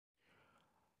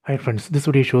Hi friends, this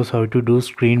video shows how to do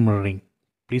screen mirroring.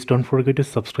 Please don't forget to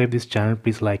subscribe this channel.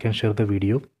 Please like and share the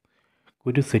video.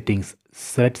 Go to settings,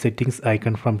 select settings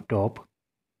icon from top,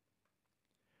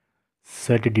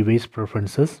 set device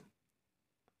preferences,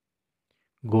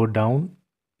 go down,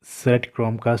 select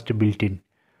chromecast built-in.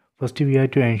 First we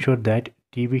have to ensure that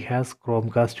TV has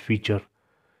chromecast feature.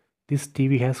 This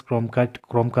TV has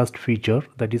chromecast feature,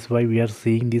 that is why we are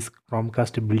seeing this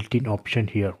chromecast built-in option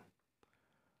here.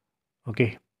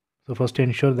 Okay, so first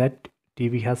ensure that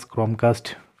TV has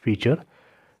chromecast feature,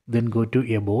 then go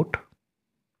to about,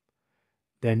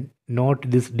 then note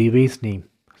this device name.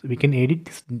 So we can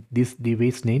edit this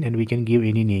device name and we can give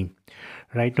any name.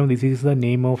 Right now this is the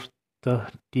name of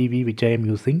the TV which I am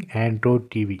using, Android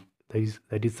TV.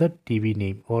 That is the TV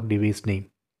name or device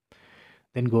name.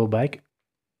 Then go back,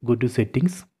 go to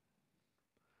settings,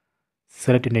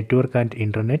 select network and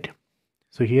internet.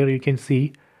 So here you can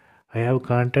see I have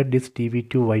connected this TV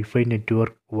to Wi-Fi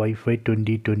network Wi-Fi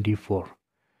 2024.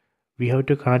 We have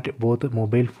to connect both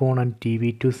mobile phone and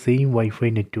TV to same Wi-Fi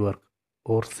network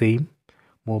or same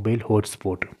mobile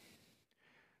hotspot. So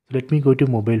let me go to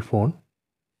mobile phone.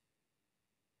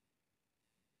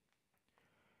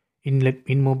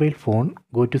 In mobile phone,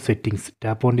 go to settings,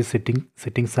 tap on the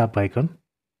settings app icon,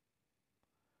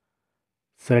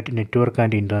 select network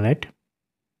and internet.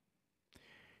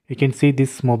 You can see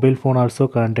this mobile phone also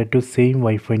connected to same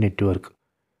Wi-Fi network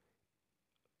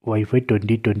Wi-Fi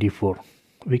 2024.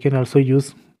 We can also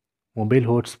use mobile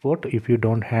hotspot if you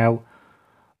don't have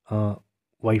a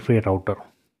Wi-Fi router.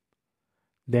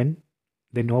 Then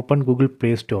open Google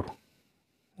Play Store.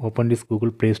 Open this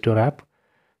Google Play Store app.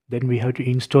 Then we have to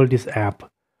install this app,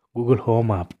 Google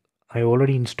Home app. I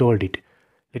already installed it.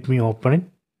 Let me open it.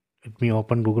 Let me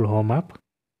open Google Home app.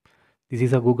 This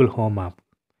is a Google Home app.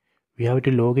 We have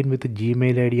to log in with the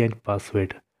Gmail ID and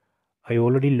password. I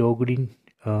already logged in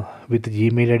with the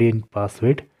Gmail ID and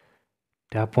password.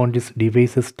 Tap on this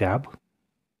devices tab.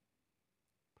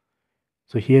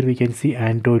 So here we can see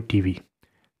Android TV.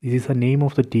 This is the name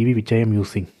of the TV which I am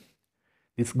using.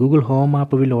 This Google Home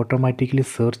app will automatically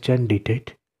search and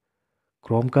detect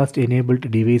Chromecast enabled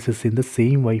devices in the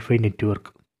same Wi-Fi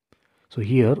network. So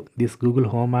here this Google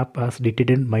Home app has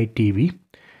detected my TV.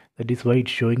 That is why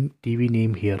it's showing TV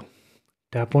name here.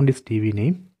 Tap on this TV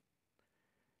name.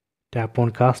 Tap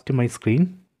on cast my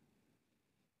screen.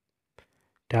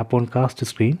 Tap on cast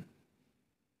screen.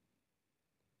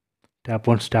 Tap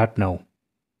on start now.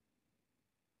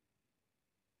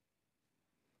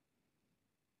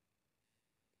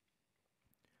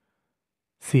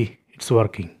 See, it's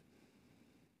working.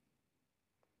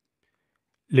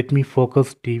 Let me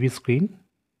focus TV screen.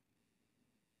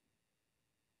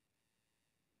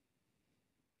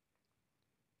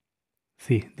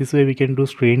 See, this way we can do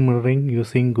screen mirroring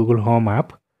using Google Home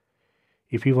app.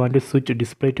 If you want to switch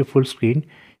display to full screen,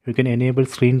 you can enable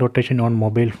screen rotation on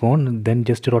mobile phone, then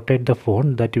just rotate the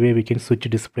phone. That way we can switch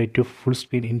display to full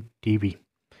screen in TV.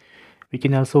 We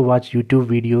can also watch YouTube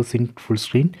videos in full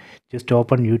screen. Just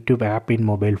open YouTube app in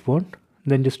mobile phone,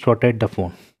 then just rotate the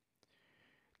phone.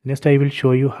 Next I will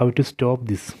show you how to stop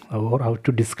this or how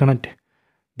to disconnect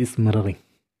this mirroring.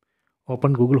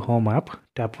 Open Google Home app,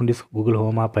 tap on this Google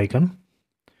Home app icon.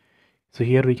 So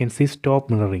here we can see stop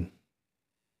mirroring.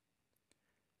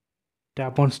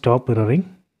 Tap on stop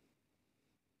mirroring.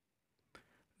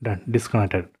 Done,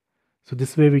 disconnected. So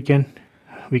this way we can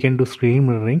do screen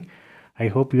mirroring. I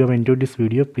hope you have enjoyed this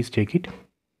video. Please check it.